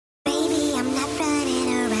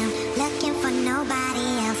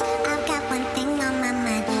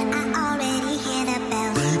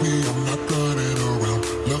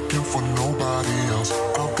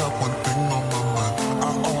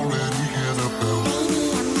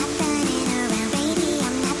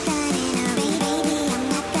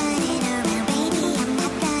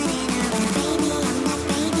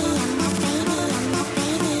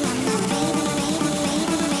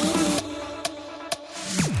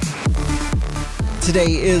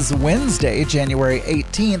Today is Wednesday, January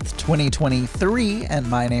 18th, 2023, and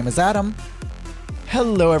my name is Adam.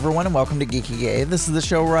 Hello, everyone, and welcome to Geeky Gay. This is the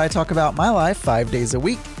show where I talk about my life 5 days a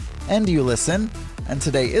week, and you listen, and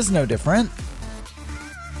today is no different.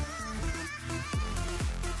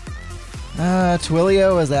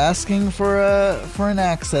 Twilio is asking for an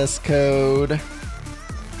access code.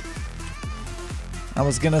 I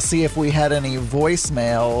was gonna see if we had any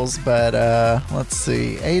voicemails, but let's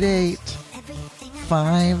see,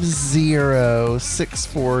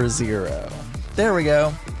 8850-640. There we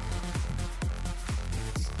go.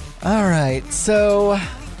 All right, so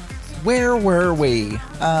where were we?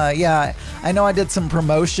 Yeah, I know I did some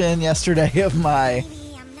promotion yesterday of my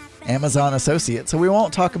Amazon associate, so we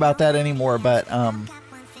won't talk about that anymore, but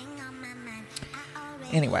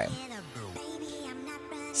anyway.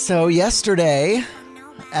 So yesterday,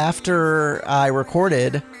 after I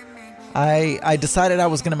recorded, I decided I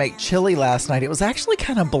was going to make chili last night. It was actually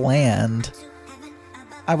kind of bland.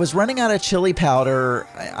 I was running out of chili powder.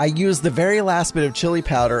 I used the very last bit of chili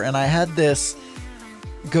powder, and I had this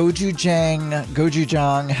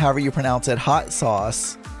gochujang, however you pronounce it, hot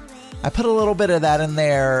sauce. I put a little bit of that in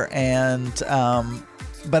there, and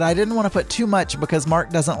but I didn't want to put too much because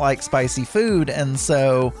Mark doesn't like spicy food, and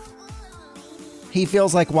so he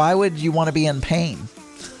feels like, why would you want to be in pain?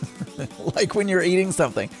 Like when you're eating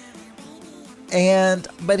something.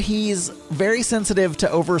 But he's very sensitive to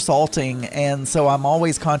over salting, and so I'm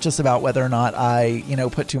always conscious about whether or not I,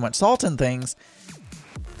 put too much salt in things.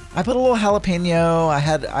 I put a little jalapeno. I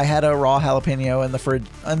had a raw jalapeno in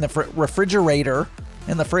the refrigerator,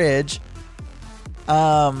 in the fridge.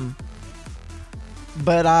 But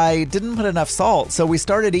I didn't put enough salt, so we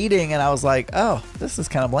started eating, and I was like, oh, this is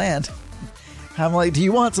kind of bland. I'm like, do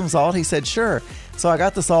you want some salt? He said, sure. So I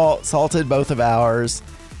got the salted both of ours,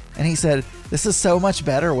 and he said, this is so much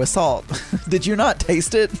better with salt. Did you not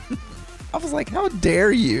taste it? I was like, how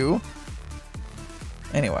dare you?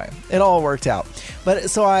 Anyway, it all worked out. But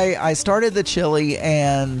so I started the chili,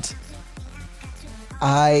 and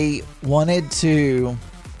I wanted to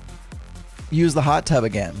use the hot tub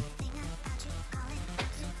again.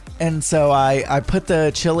 And so I put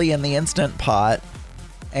the chili in the Instant Pot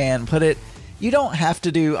and put it. You don't have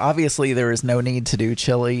to do, obviously there is no need to do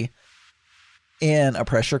chili in a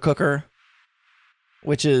pressure cooker,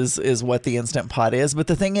 which is what the Instant Pot is. But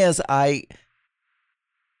the thing is,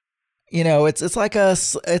 it's like a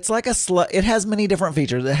slow, it has many different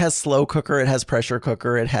features. It has slow cooker, it has pressure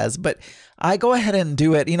cooker, but I go ahead and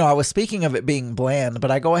do it. I was speaking of it being bland,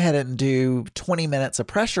 but I go ahead and do 20 minutes of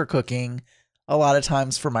pressure cooking a lot of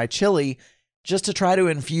times for my chili, just to try to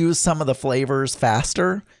infuse some of the flavors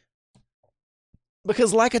faster.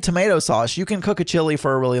 Because like a tomato sauce, you can cook a chili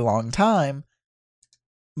for a really long time.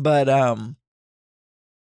 But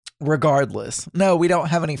regardless, no, we don't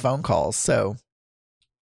have any phone calls, so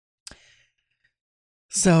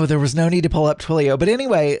there was no need to pull up Twilio. But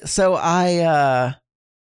anyway, so I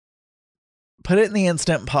put it in the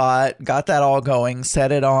Instant Pot, got that all going,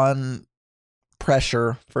 set it on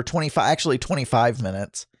pressure for 25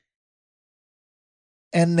 minutes.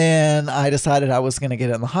 And then I decided I was going to get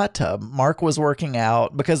in the hot tub. Mark was working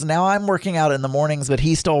out, because now I'm working out in the mornings, but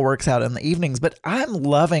he still works out in the evenings. But I'm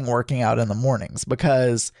loving working out in the mornings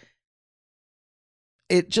because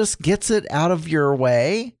it just gets it out of your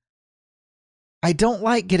way. I don't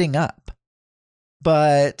like getting up,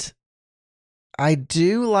 but I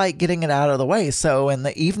do like getting it out of the way. So in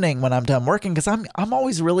the evening when I'm done working, because I'm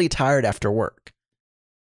always really tired after work.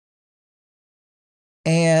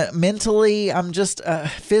 And mentally, I'm just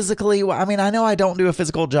physically, I know I don't do a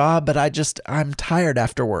physical job, but I'm tired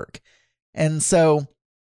after work. And so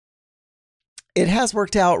it has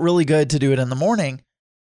worked out really good to do it in the morning,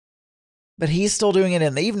 but he's still doing it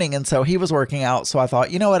in the evening. And so he was working out. So I thought,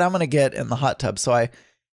 you know what, I'm going to get in the hot tub. So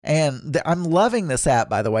I'm loving this app,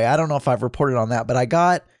 by the way. I don't know if I've reported on that, but I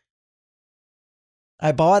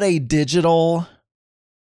bought a digital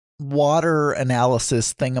water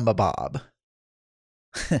analysis thingamabob.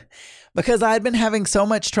 Because I'd been having so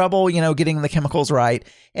much trouble, getting the chemicals right.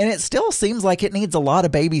 And it still seems like it needs a lot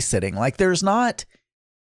of babysitting. Like there's not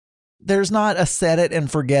a set it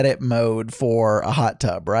and forget it mode for a hot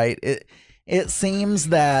tub, right? It seems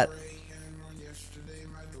that,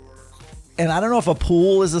 and I don't know if a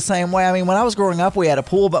pool is the same way. When I was growing up, we had a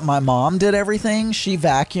pool, but my mom did everything. She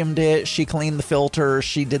vacuumed it. She cleaned the filter.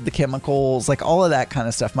 She did the chemicals, like all of that kind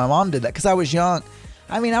of stuff. My mom did that because I was young.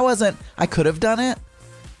 I could have done it,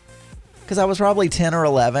 because I was probably 10 or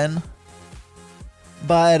 11,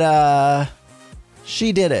 but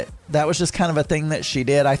she did it. That was just kind of a thing that she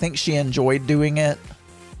did. I think she enjoyed doing it.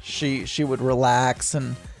 She would relax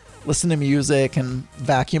and listen to music and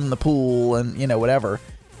vacuum the pool and, whatever.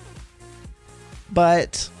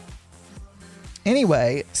 But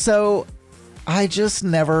anyway, so I just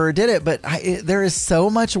never did it. But there is so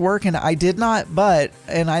much work, and I did not.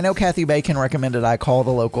 And I know Kathy Bacon recommended I call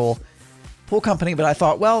the local pool company, but I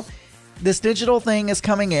thought, well, this digital thing is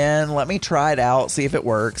coming in. Let me try it out, see if it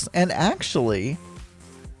works. And actually,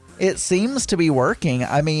 it seems to be working.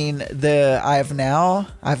 I mean,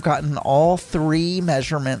 I've gotten all 3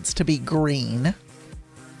 measurements to be green.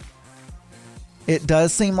 It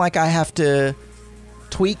does seem like I have to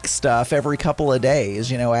tweak stuff every couple of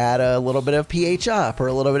days, add a little bit of pH up or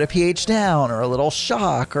a little bit of pH down or a little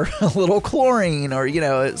shock or a little chlorine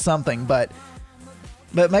or, something. But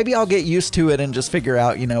maybe I'll get used to it and just figure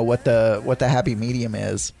out, what the happy medium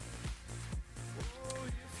is.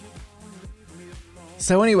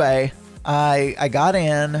 So anyway, I got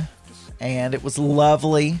in and it was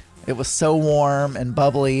lovely. It was so warm and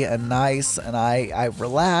bubbly and nice, and I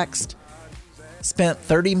relaxed. Spent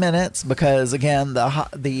 30 minutes because, again,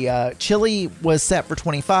 the chili was set for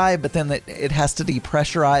 25, but then it has to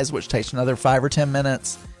depressurize, which takes another 5 or 10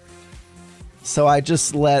 minutes. So I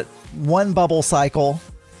just let one bubble cycle,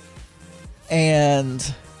 and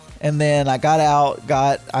then I got out,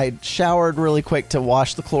 I showered really quick to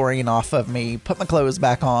wash the chlorine off of me, put my clothes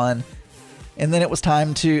back on, and then it was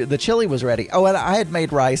time the chili was ready. Oh, and I had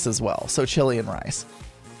made rice as well, so chili and rice.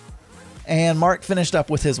 And Mark finished up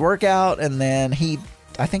with his workout, and then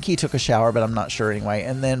I think he took a shower, but I'm not sure anyway.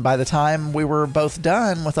 And then by the time we were both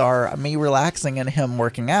done with me relaxing and him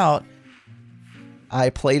working out,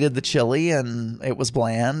 I plated the chili and it was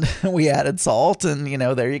bland. We added salt and,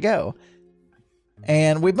 there you go.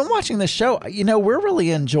 And we've been watching this show. We're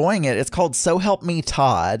really enjoying it. It's called So Help Me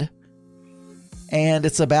Todd. And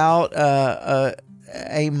it's about a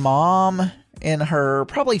mom in her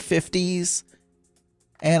probably 50s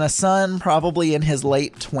and a son probably in his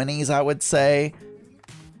late 20s, I would say.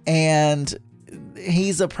 And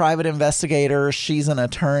he's a private investigator. She's an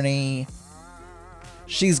attorney.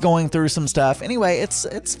 She's going through some stuff. Anyway,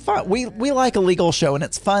 it's fun. We like a legal show, and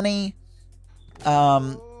it's funny.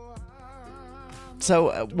 So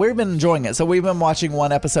we've been enjoying it. So we've been watching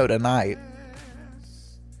one episode a night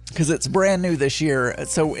because it's brand new this year.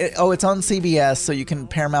 So it's on CBS, so you can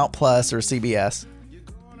Paramount Plus or CBS.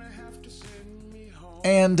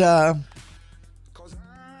 And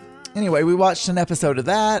anyway, we watched an episode of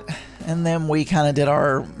that, and then we kind of did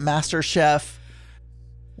our MasterChef.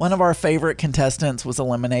 One of our favorite contestants was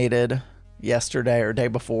eliminated yesterday or day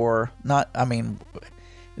before.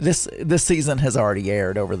 This season has already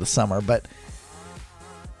aired over the summer, but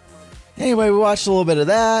anyway, we watched a little bit of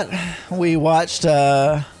that. We watched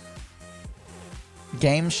a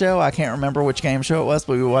game show. I can't remember which game show it was,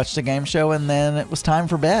 but we watched a game show, and then it was time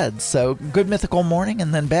for bed. So good mythical morning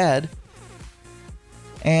and then bed.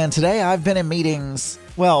 And today I've been in meetings.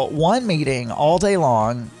 Well, one meeting all day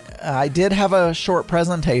long. I did have a short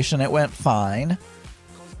presentation. It went fine.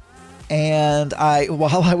 And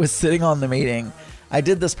while I was sitting on the meeting, I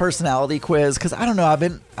did this personality quiz because I don't know.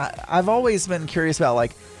 I've always been curious about,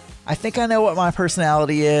 I think I know what my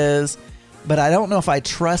personality is, but I don't know if I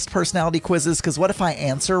trust personality quizzes because what if I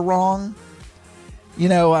answer wrong?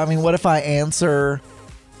 What if I answer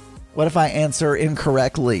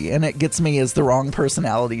incorrectly and it gets me as the wrong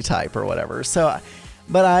personality type or whatever? So,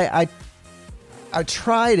 but I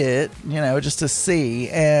tried it, just to see,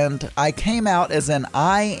 and I came out as an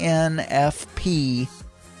INFP-T.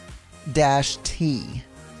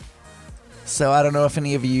 So I don't know if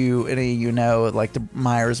any of you know, like the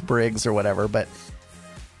Myers-Briggs or whatever, but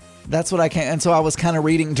that's what I came. And so I was kind of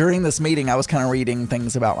reading during this meeting. I was kind of reading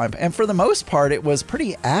things about and for the most part, it was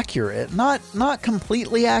pretty accurate. Not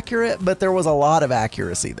completely accurate, but there was a lot of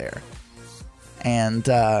accuracy there. And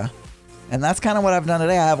that's kind of what I've done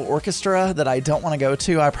today. I have an orchestra that I don't want to go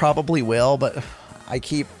to. I probably will, but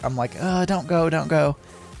I'm like, don't go.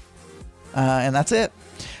 And that's it.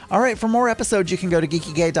 All right, for more episodes, you can go to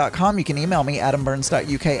geekygay.com. You can email me,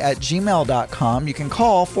 adamburns.uk@gmail.com. You can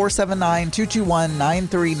call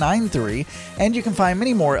 479-221-9393. And you can find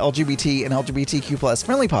many more LGBT and LGBTQ plus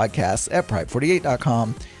friendly podcasts at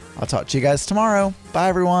pride48.com. I'll talk to you guys tomorrow. Bye,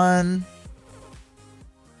 everyone.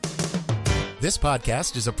 This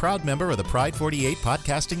podcast is a proud member of the Pride 48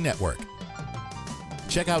 Podcasting Network.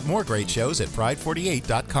 Check out more great shows at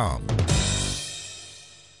pride48.com.